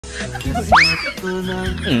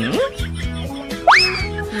嗯？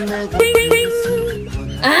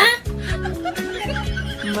啊？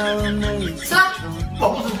吃啊！我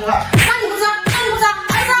不吃，那你不吃，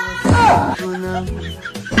那你不吃，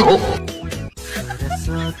还吃？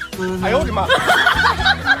哎呦我的妈！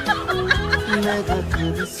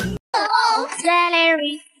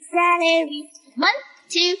 Celery, celery, 1,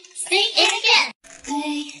 2, say it again. 对，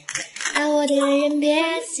爱我的人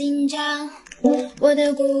别紧张，我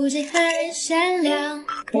的骨质很善良，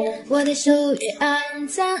我的手越肮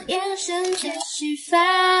脏，眼神却是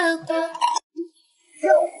发光。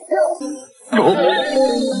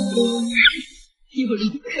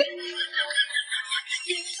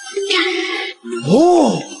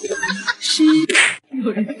哦，是。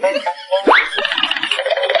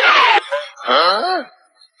啊？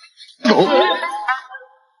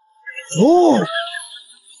哦！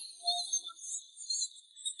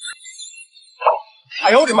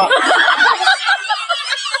哎呦我的妈！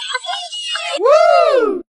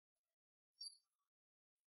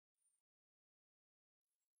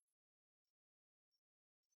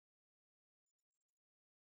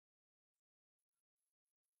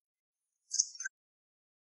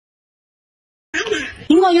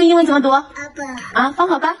苹果用英文怎么读？啊，放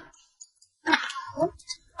好吧。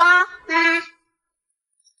妈，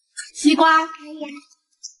西瓜。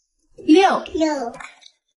6。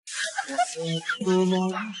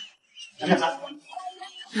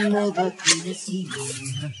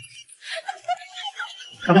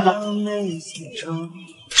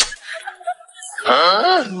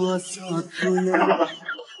啊？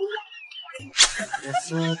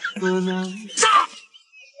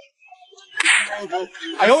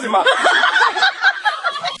哎呦我的妈！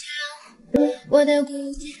我的骨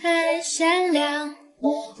质很善良，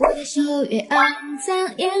我的手越肮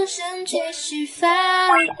脏，眼神却是发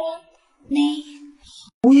光。你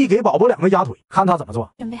故意给宝宝2个压腿，看他怎么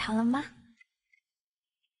做。准备好了吗？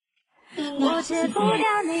我戒不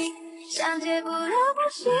掉你，像戒不了呼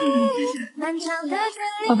吸，漫长的距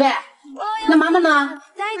离。宝贝，那妈妈呢？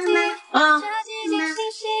啊。这寂静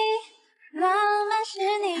信息，浪漫是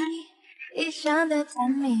你一生的甜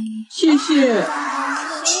蜜。谢谢。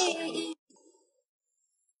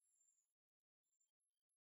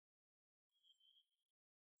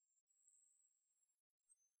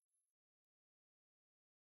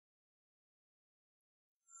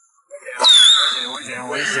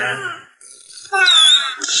危险！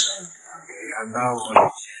看到我了。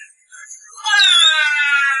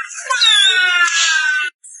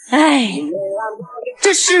哎，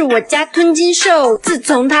这是我家吞金兽，自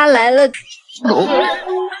从它来了。嗯？哦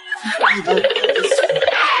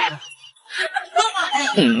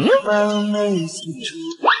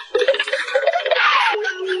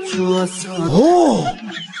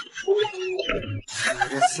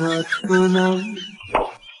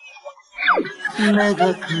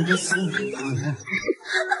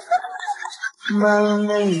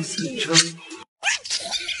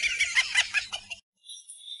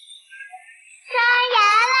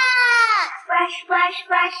！Brush,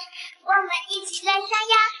 brush， 我们一起来刷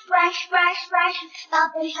牙。Brush, brush, brush， 宝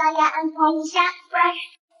贝刷牙安排一下。Brush，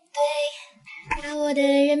 对，爱我的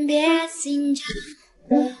人别紧张，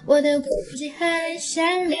我的骨质很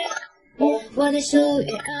善良，我的手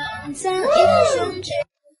越肮脏，眼神却。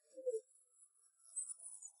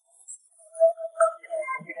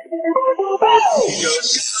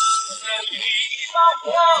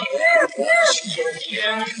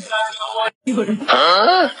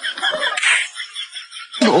啊？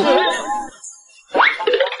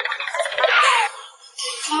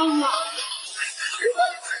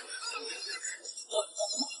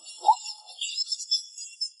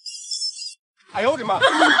哎呦我的妈！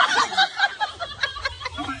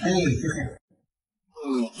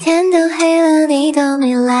天都黑了，你都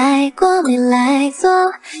没来过，没来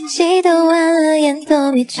坐，戏都完了，眼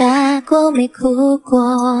都没眨过，没哭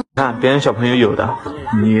过。看别人小朋友有的，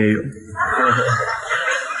你也有。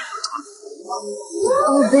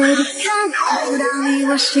Oh baby， 看到你，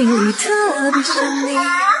我心里特别想你。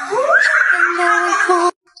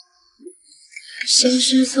现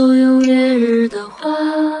实所有烈日的花，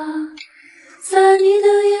在你的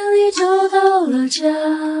眼里找到了家。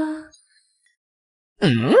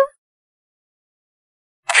嗯？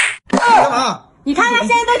干嘛？你看看现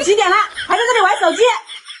在都几点了，还在这里玩手机？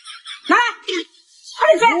拿来，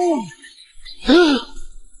快点去！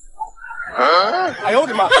啊！哎呦我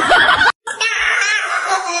的妈！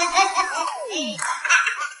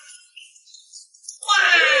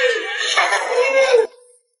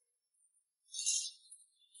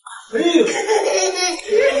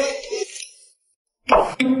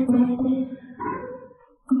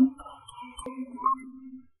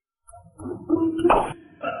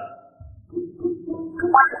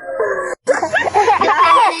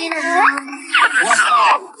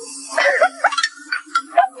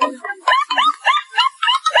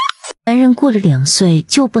男人过了2岁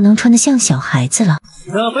就不能穿得像小孩子了。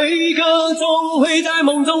那悲歌总会在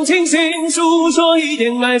梦中清醒，诉说一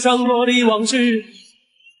点爱上过的往事。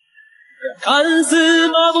看似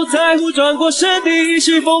满不在乎，转过身的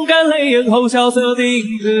是风干泪眼后萧瑟的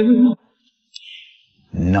影子。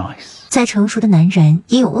Nice。再成熟的男人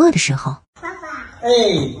也有饿的时候。爸爸，哎，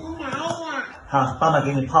你来呀！好，爸爸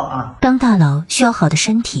给你泡啊。当大佬需要好的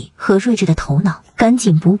身体和睿智的头脑，赶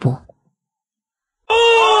紧补补。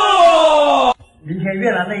明天越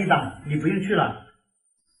南那一档你不用去了，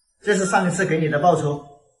这是上一次给你的报酬。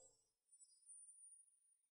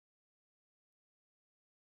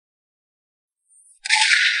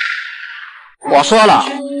我说了，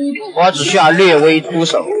我只需要略微出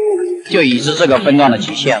手，就已知这个分段的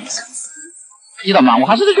极限了。记得吗？我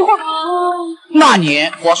还是这句话，那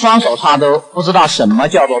年我双手插兜，不知道什么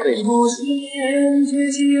叫做对手。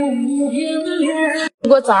如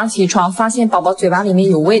果早上起床发现宝宝嘴巴里面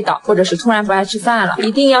有味道，或者是突然不爱吃饭了，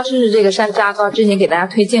一定要试试这个山楂糕。之前给大家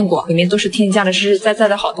推荐过，里面都是添加的实实在在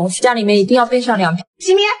的好东西，家里面一定要备上2瓶。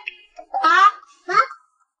西面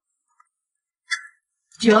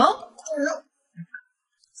9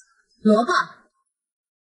萝卜。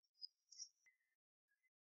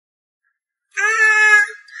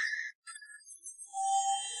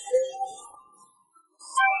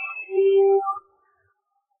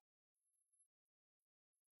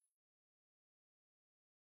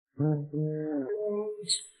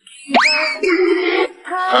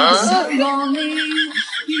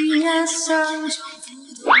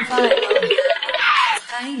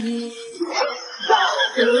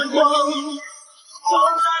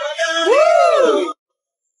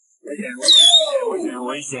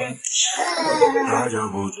危险，他就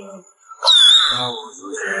不准把我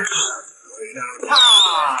出现。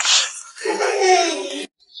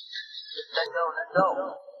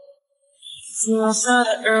紫色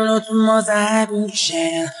的耳朵涂抹在不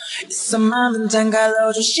见，夜色慢慢摊开，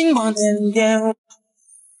露出星光点点。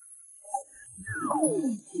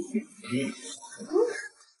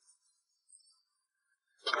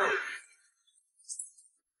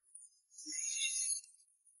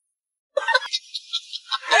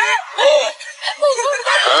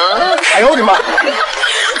哎呦我的妈！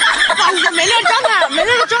爸，你没那状态，没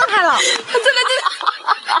那个状态了。真的。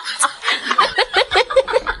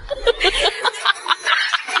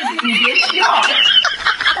你别笑。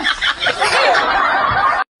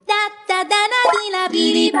哒哒哒啦滴啦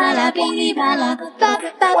噼里啪啦噼里啪啦，叭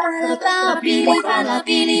叭叭啦叭噼里啪啦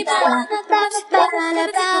噼里啪啦，叭叭叭啦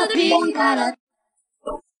叭噼里啪啦。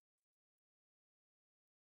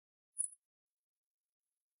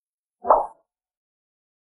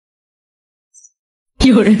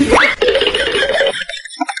有人。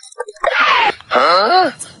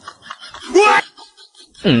啊？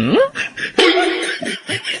嗯？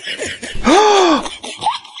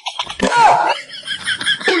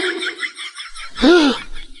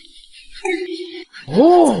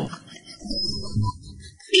哦。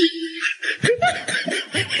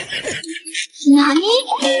哪里？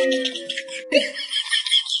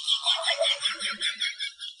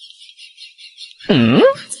嗯？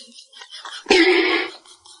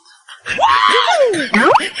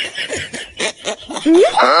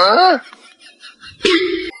啊？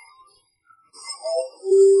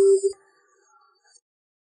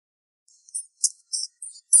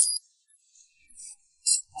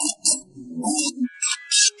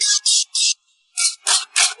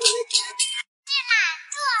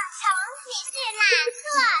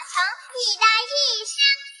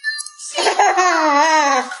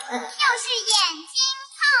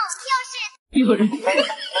有人。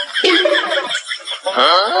啊？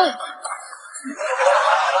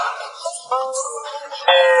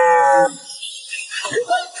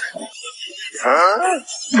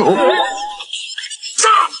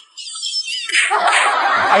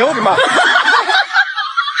哎呦我的妈！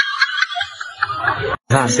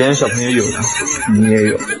你看，别人小朋友有的，你也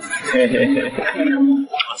有。嘿嘿嘿。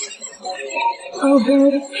哦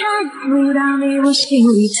，baby，看不到你，我心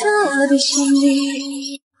里特别想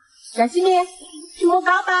你。小心点，去摸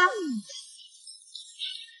高吧。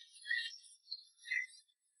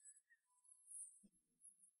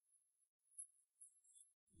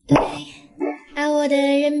爱我的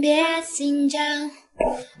人别紧张，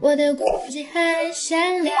我的骨子很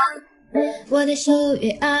善良，我的手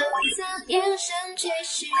越肮脏，眼神却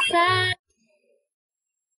是发。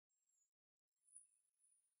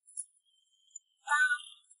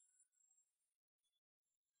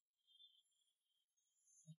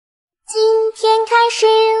今天开始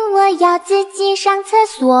我要自己上厕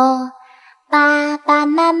所，爸爸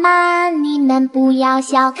妈妈你们不要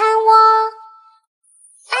小看我。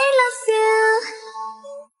I love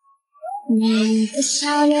你的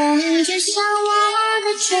笑脸就像我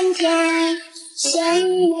的春天，鲜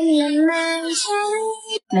艳了满天。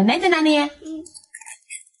奶奶在哪里？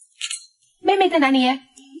妹妹在哪里？